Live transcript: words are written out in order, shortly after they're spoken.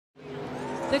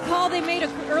The call they made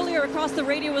earlier across the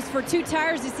radio was for 2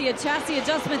 tires. You see a chassis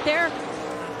adjustment there.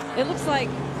 It looks like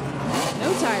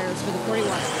no tires for the 41.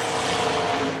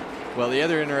 Well, the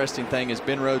other interesting thing is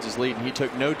Ben Rhodes is leading. He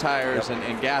took no tires Yep.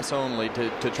 and gas only to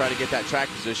try to get that track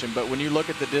position. But when you look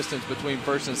at the distance between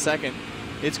first and second,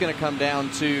 it's going to come down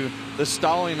to the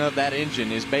stalling of that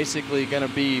engine is basically going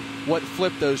to be what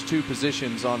flipped those 2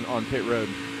 positions on pit road.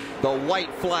 The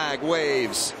white flag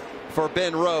waves for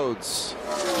Ben Rhodes.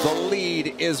 The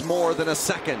lead is more than a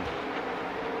second.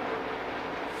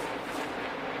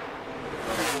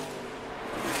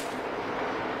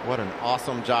 What an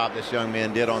awesome job this young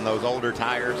man did on those older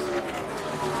tires.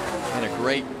 And a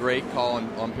great call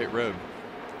on pit road.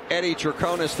 Eddie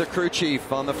Troconis, the crew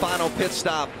chief, on the final pit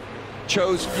stop,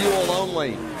 chose fuel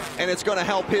only. And it's going to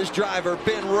help his driver,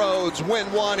 Ben Rhodes, win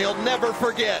one he'll never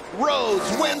forget.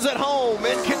 Rhodes wins at home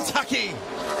in Kentucky.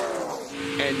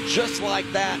 And just like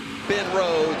that, Ben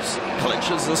Rhodes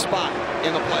clinches the spot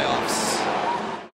in the playoffs.